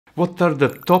What are the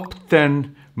top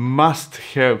 10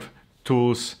 must-have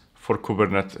tools for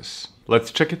Kubernetes?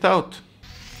 Let's check it out.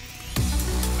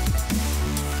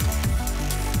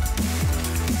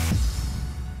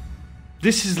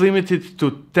 This is limited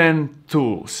to 10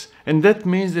 tools, and that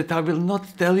means that I will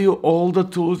not tell you all the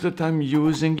tools that I'm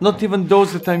using, not even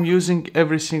those that I'm using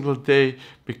every single day,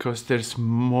 because there's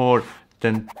more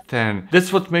than 10.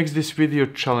 That's what makes this video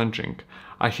challenging.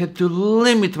 I had to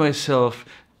limit myself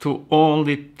to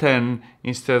only 10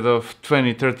 instead of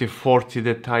 20, 30, 40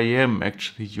 that I am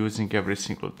actually using every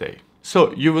single day.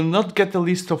 So you will not get a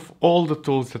list of all the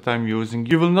tools that I'm using.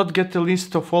 You will not get a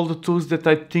list of all the tools that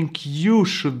I think you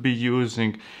should be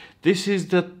using. This is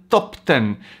the top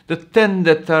 10, the 10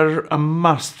 that are a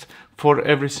must for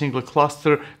every single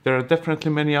cluster. There are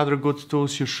definitely many other good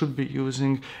tools you should be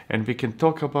using, and we can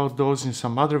talk about those in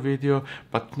some other video,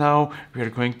 but now we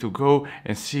are going to go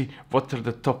and see what are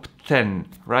the top 10,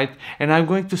 right? And I'm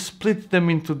going to split them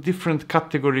into different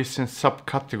categories and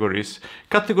subcategories.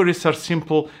 Categories are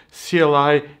simple: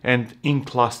 CLI and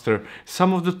in-cluster.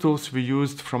 Some of the tools we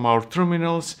used from our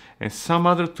terminals, and some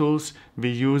other tools we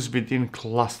use within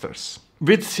clusters.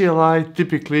 With CLI,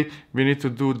 typically, we need to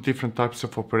do different types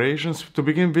of operations. To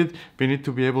begin with, we need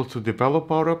to be able to develop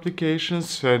our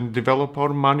applications and develop our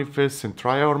manifests and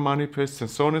try our manifests and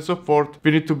so on and so forth.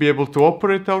 We need to be able to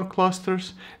operate our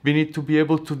clusters. We need to be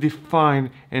able to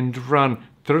define and run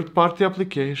third-party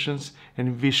applications,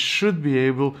 and we should be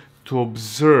able to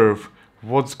observe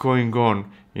what's going on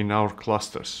in our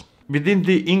clusters. Within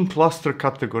the in-cluster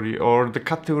category, or the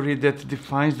category that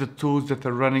defines the tools that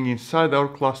are running inside our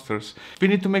clusters, we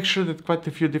need to make sure that quite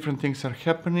a few different things are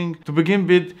happening. To begin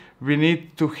with, we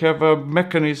need to have a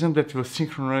mechanism that will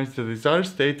synchronize the desired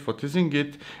state, what is in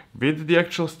Git, with the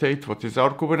actual state, what is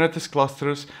our Kubernetes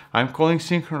clusters. I'm calling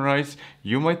Syncronize.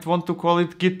 You might want to call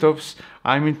it GitOps.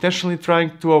 I'm intentionally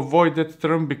trying to avoid that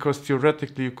term because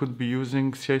theoretically you could be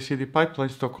using CI/CD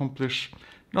pipelines to accomplish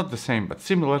not the same, but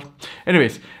similar.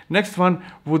 Anyways, next one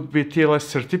would be TLS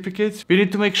certificates. We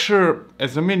need to make sure,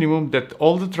 as a minimum, that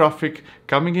all the traffic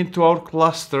coming into our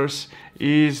clusters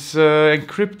is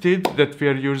encrypted, that we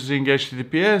are using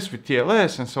HTTPS with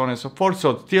TLS and so on and so forth.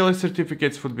 So TLS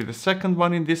certificates would be the second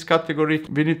one in this category.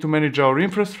 We need to manage our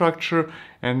infrastructure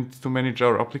and to manage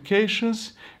our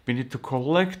applications. We need to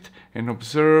collect and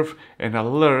observe and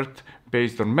alert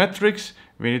based on metrics.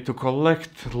 We need to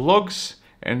collect logs,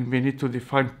 and we need to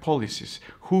define policies,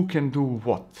 who can do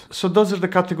what. So those are the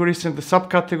categories and the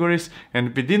subcategories,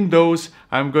 and within those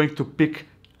I'm going to pick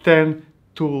 10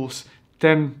 tools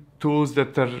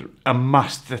that are a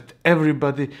must, that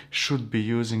everybody should be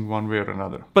using one way or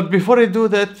another. But before I do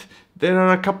that, there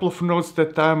are a couple of notes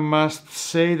that I must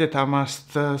say, that I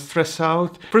must stress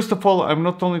out. First of all, I'm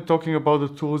not only talking about the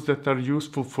tools that are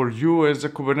useful for you as a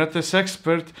Kubernetes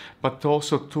expert, but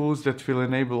also tools that will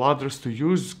enable others to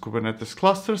use Kubernetes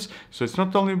clusters. So it's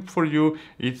not only for you,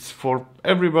 it's for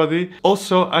everybody.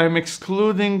 Also, I'm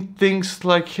excluding things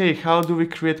like, hey, how do we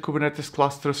create Kubernetes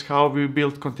clusters, how we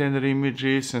build container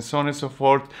images, and so on and so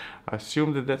forth. I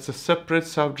assume that that's a separate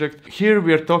subject. Here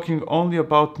we are talking only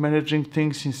about managing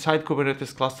things inside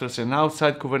Kubernetes clusters and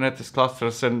outside Kubernetes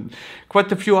clusters and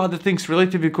quite a few other things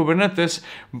related with Kubernetes,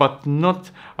 but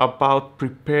not about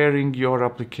preparing your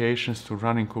applications to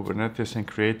run in Kubernetes and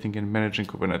creating and managing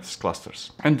Kubernetes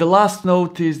clusters. And the last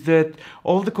note is that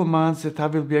all the commands that I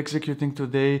will be executing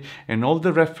today and all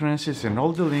the references and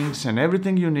all the links and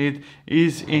everything you need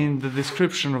is in the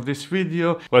description of this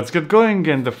video. Let's get going,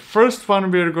 and the first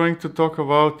one we are going to talk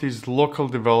about is local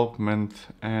development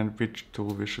and which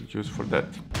tool we should use for that.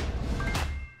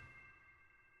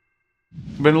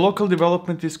 When local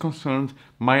development is concerned,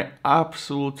 my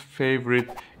absolute favorite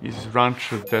is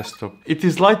Rancher Desktop. It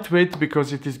is lightweight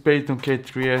because it is based on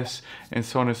K3s and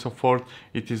so on and so forth.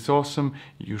 It is awesome.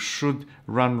 You should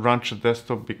run Rancher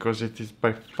Desktop because it is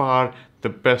by far the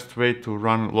best way to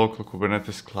run local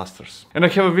Kubernetes clusters. And I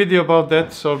have a video about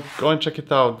that, so go and check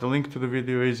it out. The link to the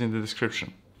video is in the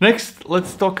description. Next,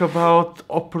 let's talk about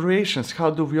operations.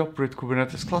 How do we operate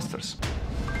Kubernetes clusters?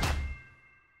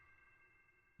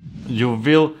 You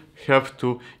will have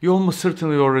to, you almost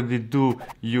certainly already do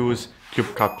use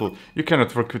kubectl. You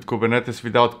cannot work with Kubernetes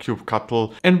without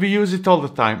kubectl, and we use it all the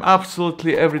time.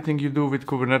 Absolutely everything you do with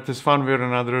Kubernetes one way or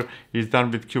another is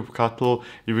done with kubectl.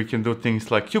 We can do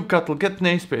things like kubectl get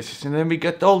namespaces, and then we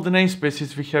get all the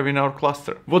namespaces we have in our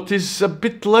cluster. What is a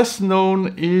bit less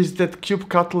known is that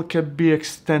kubectl can be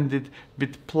extended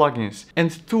with plugins,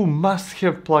 and two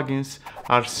must-have plugins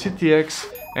are CTX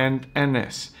and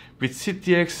NS. With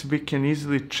CTX, we can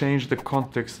easily change the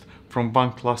context from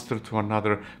one cluster to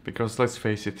another, because let's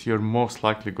face it, you're most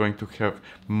likely going to have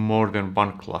more than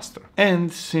one cluster.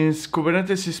 And since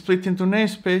Kubernetes is split into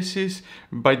namespaces,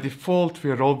 by default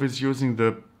we are always using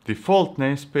the default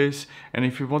namespace, and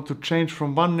if you want to change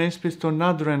from one namespace to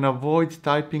another and avoid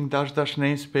typing dash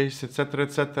namespace,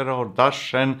 etc, or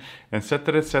 -n,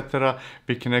 etc,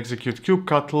 we can execute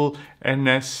kubectl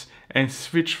ns and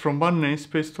switch from one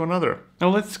namespace to another. Now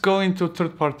let's go into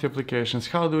third-party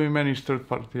applications. How do we manage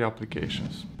third-party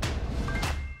applications?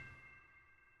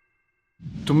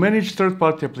 To manage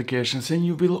third-party applications, and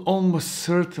you will almost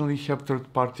certainly have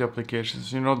third-party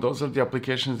applications. You know, those are the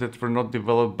applications that were not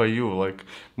developed by you, like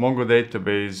Mongo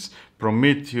database,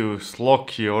 Prometheus,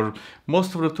 Loki, or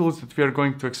most of the tools that we are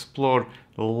going to explore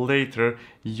later.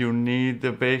 You need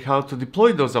a way how to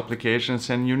deploy those applications,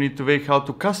 and you need a way how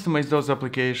to customize those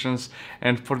applications,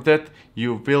 and for that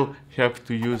you will have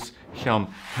to use Helm.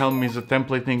 Helm is a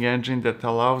templating engine that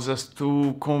allows us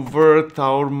to convert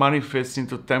our manifests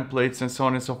into templates and so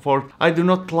on and so forth. I do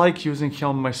not like using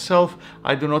Helm myself.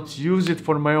 I do not use it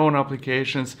for my own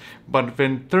applications, but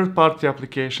when third-party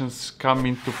applications come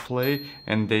into play,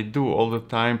 and they do all the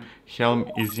time, Helm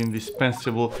is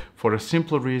indispensable for a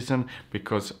simple reason,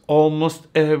 because almost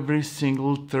every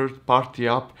single third-party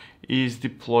app is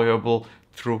deployable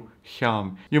through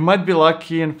Helm. You might be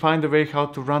lucky and find a way how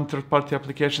to run third-party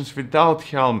applications without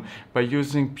Helm by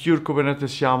using pure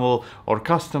Kubernetes YAML or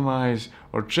Customize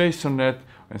or JSONnet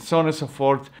and so on and so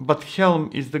forth, but Helm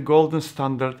is the golden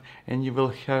standard and you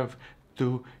will have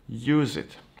to use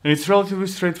it. And it's relatively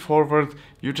straightforward.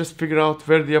 You just figure out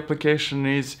where the application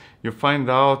is, you find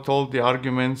out all the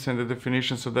arguments and the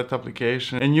definitions of that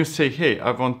application, and you say, hey,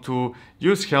 I want to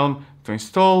use Helm to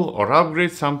install or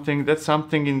upgrade something. That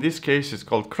something in this case is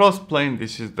called Crossplane.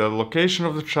 This is the location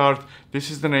of the chart,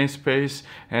 this is the namespace,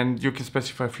 and you can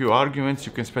specify a few arguments,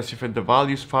 you can specify the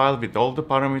values file with all the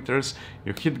parameters,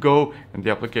 you hit go, and the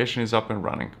application is up and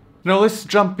running. Now let's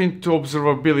jump into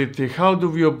observability. How do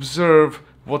we observe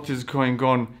what is going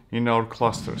on in our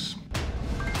clusters?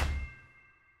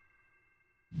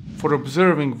 For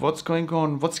observing what's going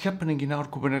on, what's happening in our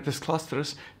Kubernetes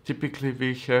clusters, typically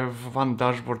we have one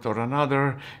dashboard or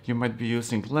another. You might be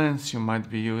using Lens, you might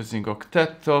be using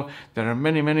Octeto. There are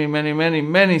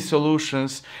many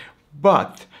solutions,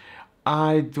 but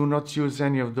I do not use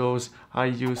any of those. I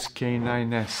use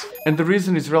K9s. And the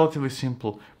reason is relatively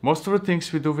simple. Most of the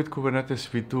things we do with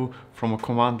Kubernetes, we do from a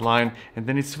command line, and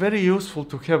then it's very useful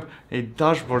to have a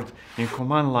dashboard in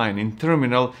command line, in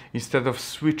terminal, instead of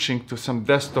switching to some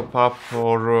desktop app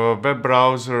or a web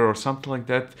browser or something like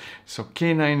that. So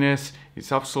K9s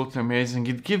is absolutely amazing.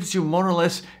 It gives you more or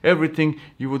less everything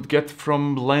you would get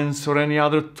from Lens or any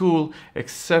other tool,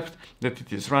 except that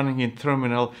it is running in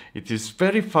terminal. It is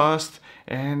very fast,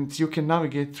 and you can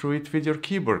navigate through it with your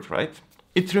keyboard, right?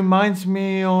 It reminds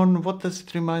me on, what does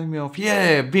it remind me of?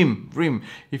 Yeah, Vim.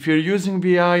 If you're using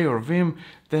VI or Vim,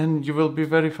 then you will be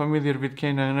very familiar with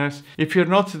K9s. If you're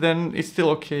not, then it's still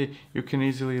okay. You can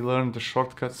easily learn the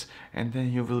shortcuts, and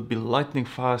then you will be lightning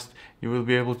fast. You will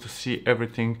be able to see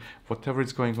everything, whatever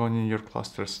is going on in your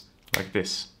clusters, like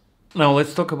this. Now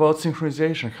let's talk about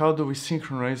synchronization. How do we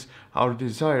synchronize our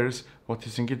desires, what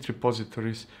is in Git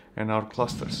repositories, and our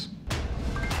clusters?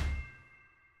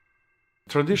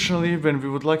 Traditionally, when we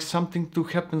would like something to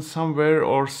happen somewhere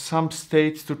or some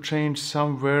state to change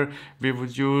somewhere, we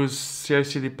would use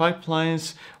CI/CD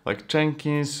pipelines like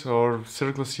Jenkins or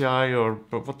CircleCI or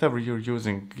whatever you're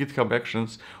using, GitHub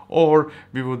Actions, or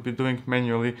we would be doing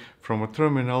manually from a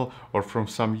terminal or from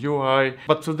some UI.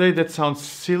 But today that sounds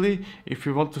silly. If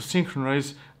we want to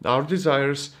synchronize our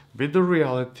desires with the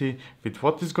reality, with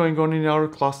what is going on in our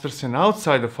clusters and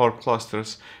outside of our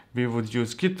clusters, we would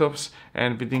use GitOps,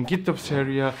 and within GitOps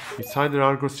area, it's either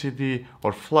Argo CD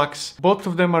or Flux. Both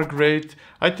of them are great.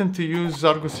 I tend to use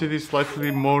Argo CD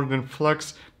slightly more than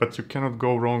Flux, but you cannot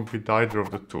go wrong with either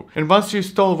of the two. And once you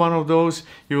install one of those,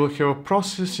 you will have a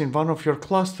process in one of your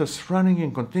clusters running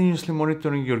and continuously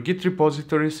monitoring your Git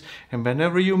repositories. And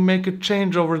whenever you make a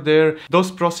change over there,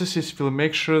 those processes will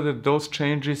make sure that those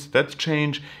changes, that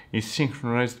change is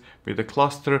synchronized with the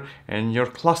cluster, and your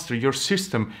cluster, your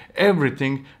system,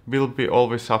 everything will be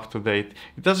always up to date.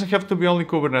 It doesn't have to be only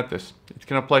Kubernetes. It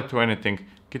can apply to anything.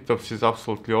 GitOps is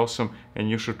absolutely awesome, and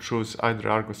you should choose either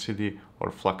Argo CD or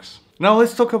Flux. Now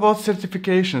let's talk about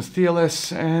certifications,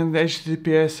 TLS and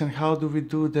HTTPS, and how do we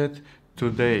do that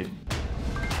today.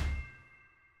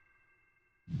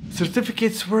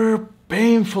 Certificates were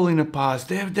painful in the past.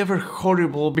 They were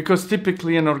horrible because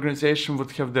typically an organization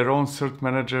would have their own cert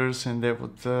managers and they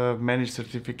would manage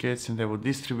certificates and they would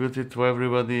distribute it to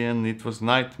everybody, and it was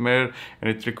nightmare and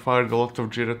it required a lot of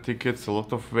Jira tickets, a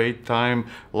lot of wait time,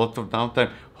 a lot of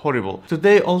downtime. Horrible.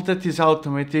 Today all that is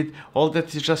automated, all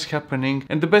that is just happening,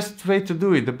 and the best way to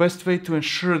do it, the best way to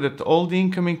ensure that all the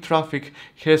incoming traffic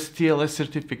has TLS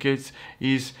certificates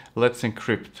is let's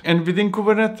encrypt. And within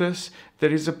Kubernetes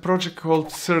there is a project called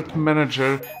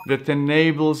CertManager that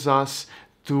enables us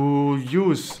to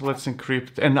use Let's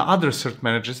Encrypt and other cert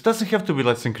managers. It doesn't have to be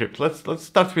Let's Encrypt. Let's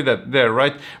start with that there,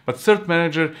 right? But cert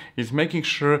manager is making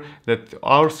sure that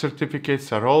our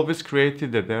certificates are always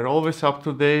created, that they're always up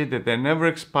to date, that they never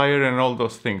expire, and all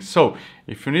those things. So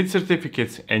if you need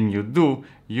certificates, and you do,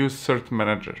 use cert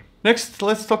manager. Next,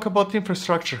 let's talk about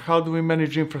infrastructure. How do we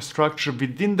manage infrastructure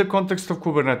within the context of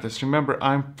Kubernetes? Remember,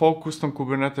 I'm focused on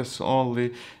Kubernetes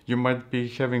only. You might be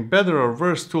having better or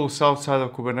worse tools outside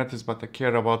of Kubernetes, but I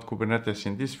care about Kubernetes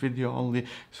in this video only.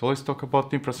 So let's talk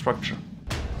about infrastructure.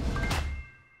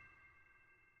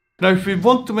 Now, if we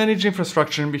want to manage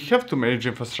infrastructure, and we have to manage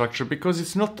infrastructure because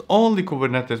it's not only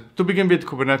Kubernetes. To begin with,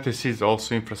 Kubernetes is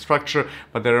also infrastructure,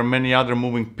 but there are many other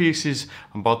moving pieces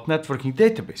about networking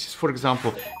databases. For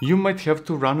example, you might have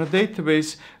to run a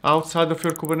database outside of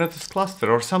your Kubernetes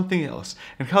cluster or something else.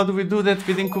 And how do we do that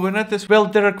within Kubernetes? Well,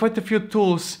 there are quite a few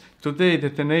tools today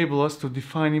that enable us to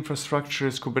define infrastructure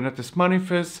as Kubernetes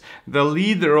manifests. The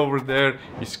leader over there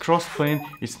is Crossplane.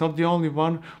 It's not the only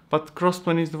one, but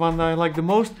Crossplane is the one that I like the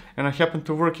most, and I happen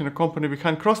to work in a company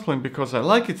behind Crossplane because I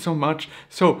like it so much.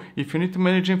 So if you need to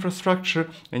manage infrastructure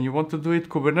and you want to do it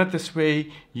Kubernetes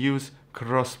way, use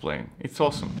Crossplane. It's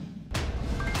awesome.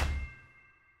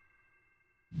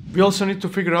 We also need to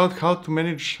figure out how to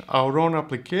manage our own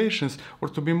applications, or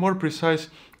to be more precise,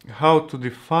 how to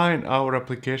define our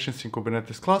applications in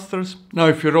Kubernetes clusters. Now,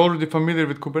 if you're already familiar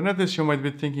with Kubernetes, you might be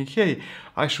thinking, hey,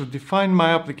 I should define my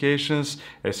applications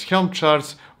as Helm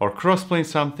charts or Crossplane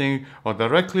something or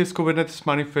directly as Kubernetes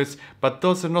manifests, but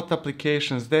those are not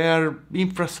applications. They are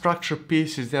infrastructure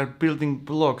pieces. They are building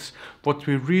blocks. What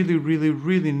we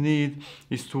really need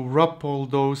is to wrap all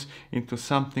those into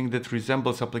something that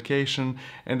resembles application.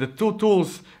 And the two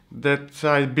tools that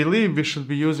I believe we should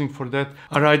be using for that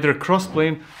are either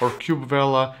Crossplane or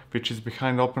KubeVela, which is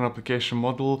behind Open Application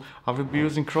Model. I will be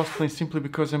using Crossplane simply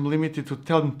because I'm limited to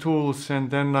 10 tools, and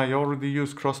then I already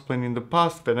used Crossplane in the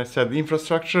past when I said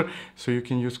infrastructure, so you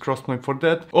can use Crossplane for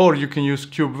that. Or you can use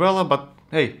KubeVela, but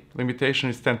hey, limitation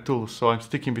is 10 tools, so I'm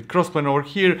sticking with Crossplane over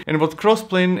here. And what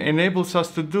Crossplane enables us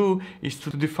to do is to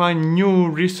define new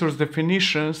resource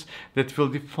definitions that will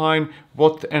define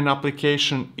what an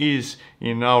application is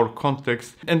in our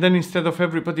context. And then instead of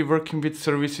everybody working with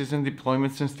services and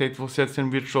deployments and stateful sets and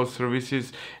virtual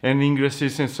services and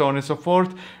ingresses and so on and so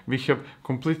forth, we have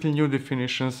completely new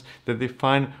definitions that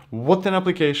define what an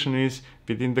application is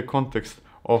within the context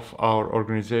of our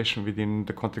organization, within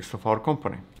the context of our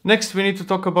company. Next, we need to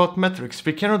talk about metrics.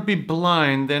 We cannot be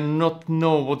blind and not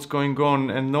know what's going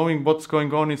on. And knowing what's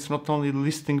going on is not only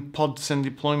listing pods and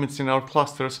deployments in our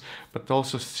clusters, but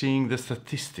also seeing the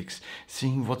statistics,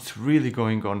 seeing what's really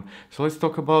going on. So let's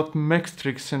talk about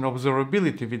metrics and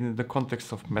observability within the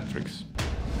context of metrics.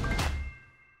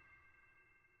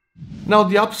 Now,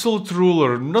 the absolute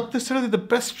ruler, not necessarily the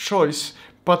best choice,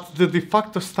 but the de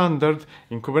facto standard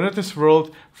in Kubernetes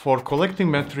world for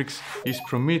collecting metrics is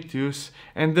Prometheus,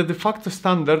 and the de facto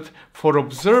standard for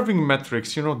observing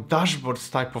metrics, you know,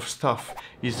 dashboards type of stuff,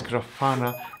 is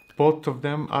Grafana. Both of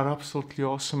them are absolutely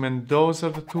awesome, and those are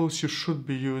the tools you should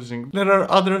be using. There are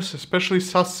others, especially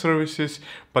SaaS services,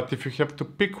 but if you have to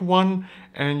pick one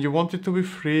and you want it to be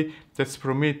free, that's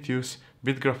Prometheus.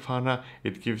 With Grafana,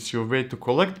 it gives you a way to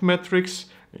collect metrics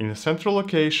in a central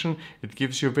location. It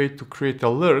gives you a way to create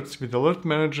alerts with Alert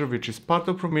Manager, which is part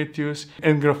of Prometheus.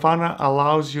 And Grafana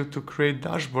allows you to create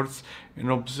dashboards and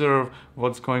observe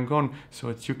what's going on so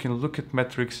that you can look at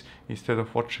metrics instead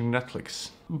of watching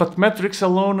Netflix. But metrics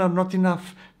alone are not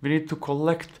enough. We need to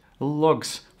collect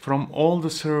logs from all the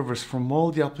servers, from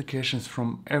all the applications,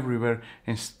 from everywhere,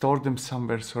 and store them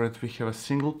somewhere so that we have a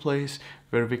single place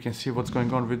where we can see what's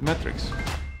going on with metrics.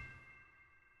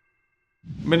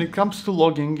 When it comes to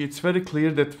logging, it's very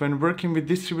clear that when working with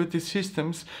distributed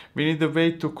systems, we need a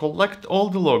way to collect all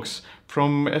the logs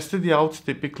from std out,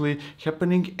 typically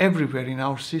happening everywhere in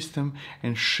our system,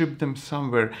 and ship them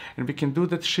somewhere. And we can do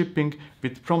that shipping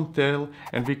with Promtail,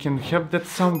 and we can have that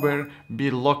somewhere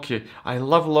be Loki. I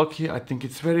love Loki. I think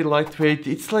it's very lightweight.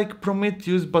 It's like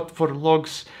Prometheus, but for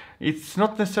logs. It's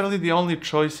not necessarily the only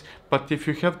choice, but if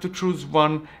you have to choose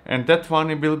one and that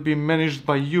one will be managed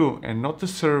by you and not a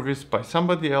service by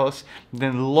somebody else,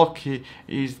 then Loki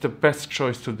is the best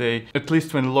choice today, at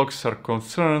least when logs are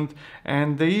concerned.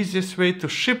 And the easiest way to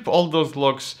ship all those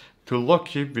logs to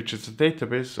Loki, which is a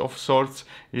database of sorts,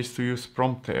 is to use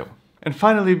Promtail. And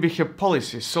finally, we have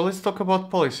policies. So let's talk about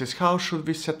policies. How should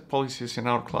we set policies in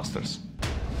our clusters?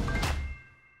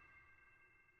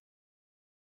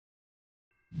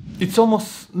 It's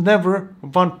almost never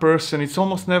one person, it's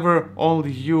almost never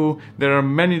only you. There are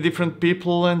many different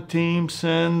people and teams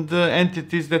and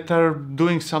entities that are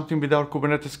doing something with our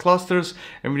Kubernetes clusters,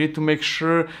 and we need to make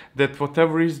sure that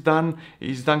whatever is done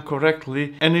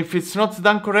correctly. And if it's not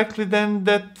done correctly, then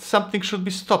that something should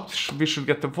be stopped. We should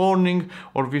get a warning,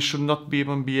 or we should not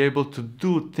even be able to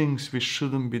do things we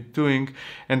shouldn't be doing.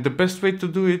 And the best way to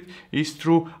do it is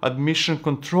through admission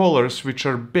controllers, which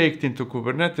are baked into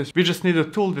Kubernetes. We just need a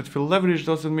tool that will leverage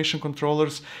those admission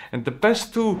controllers, and the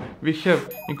best two we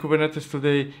have in Kubernetes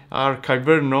today are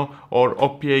Kyverno or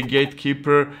OPA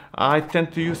Gatekeeper. I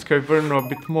tend to use Kyverno a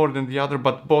bit more than the other,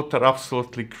 but both are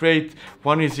absolutely great.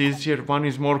 One is easier, one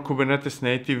is more Kubernetes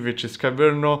native, which is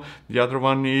Kyverno. The other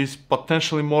one is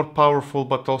potentially more powerful,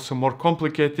 but also more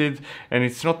complicated, and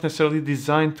it's not necessarily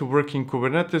designed to work in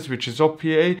Kubernetes, which is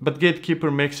OPA, but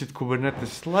Gatekeeper makes it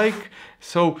Kubernetes-like.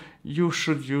 So you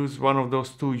should use one of those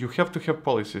two. You have to have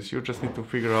policies. You just need to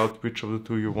figure out which of the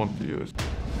two you want to use.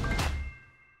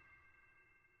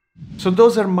 So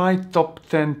those are my top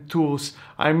 10 tools.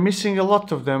 I'm missing a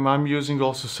lot of them. I'm using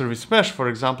also Service Mesh, for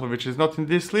example, which is not in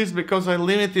this list because I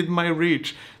limited my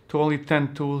reach to only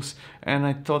 10 tools, and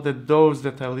I thought that those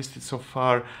that I listed so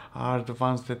far are the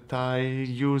ones that I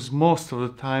use most of the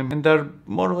time and are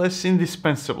more or less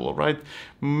indispensable, right?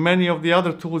 Many of the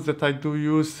other tools that I do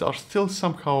use are still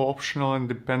somehow optional and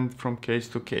depend from case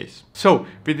to case. So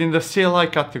within the CLI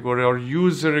category or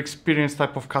user experience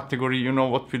type of category, you know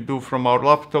what we do from our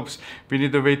laptops. We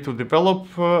need a way to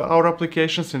develop our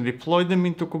applications and deploy them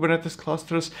into Kubernetes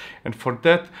clusters, and for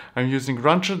that I'm using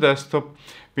Rancher Desktop.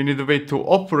 We need a way to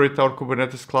operate our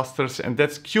Kubernetes clusters, and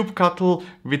that's kubectl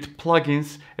with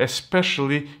plugins,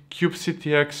 especially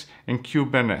kubectx and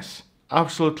kubens.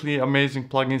 Absolutely amazing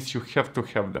plugins, you have to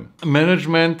have them.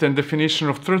 Management and definition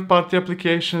of third-party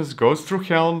applications goes through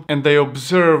Helm, and they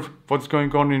observe what's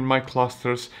going on in my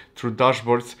clusters through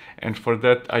dashboards, and for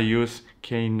that I use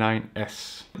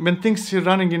K9s. When things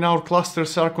running in our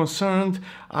clusters are concerned,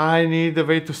 I need a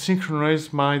way to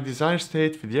synchronize my desired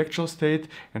state with the actual state,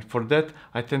 and for that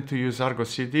I tend to use Argo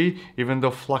CD, even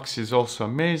though Flux is also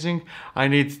amazing. I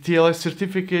need TLS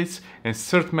certificates, and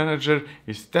CertManager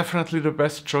is definitely the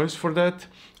best choice for that.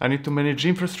 I need to manage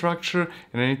infrastructure,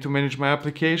 and I need to manage my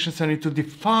applications. I need to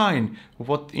define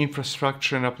what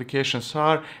infrastructure and applications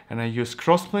are, and I use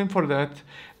Crossplane for that.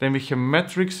 Then we have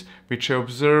metrics, which I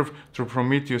observe through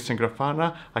Prometheus and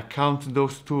Grafana. I count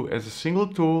those two as a single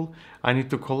tool. I need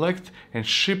to collect and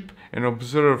ship and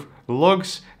observe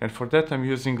logs, and for that I'm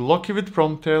using Loki with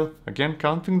Promtail, again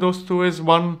counting those two as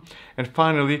one. And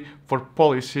finally, for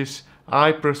policies,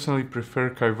 I personally prefer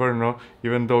Kyverno,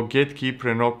 even though Gatekeeper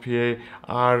and OPA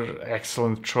are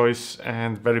excellent choice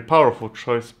and very powerful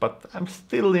choice, but I'm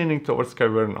still leaning towards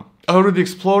Kyverno. I already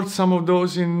explored some of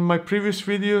those in my previous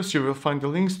videos. You will find the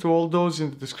links to all those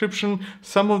in the description.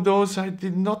 Some of those I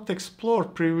did not explore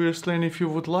previously, and if you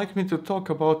would like me to talk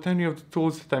about any of the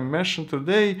tools that I mentioned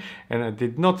today and I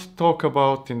did not talk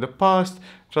about in the past,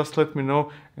 just let me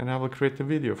know and I will create a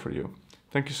video for you.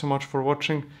 Thank you so much for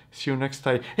watching. See you next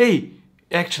time. Hey!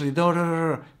 Actually,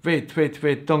 no, wait,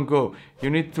 don't go. You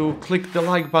need to click the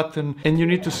like button and you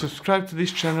need to subscribe to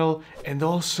this channel, and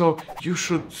also you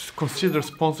should consider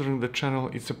sponsoring the channel.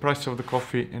 It's the price of the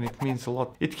coffee and it means a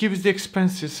lot. It keeps the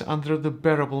expenses under the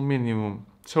bearable minimum.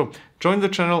 So join the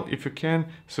channel if you can,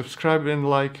 subscribe and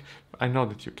like. I know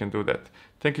that you can do that.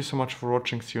 Thank you so much for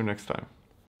watching. See you next time.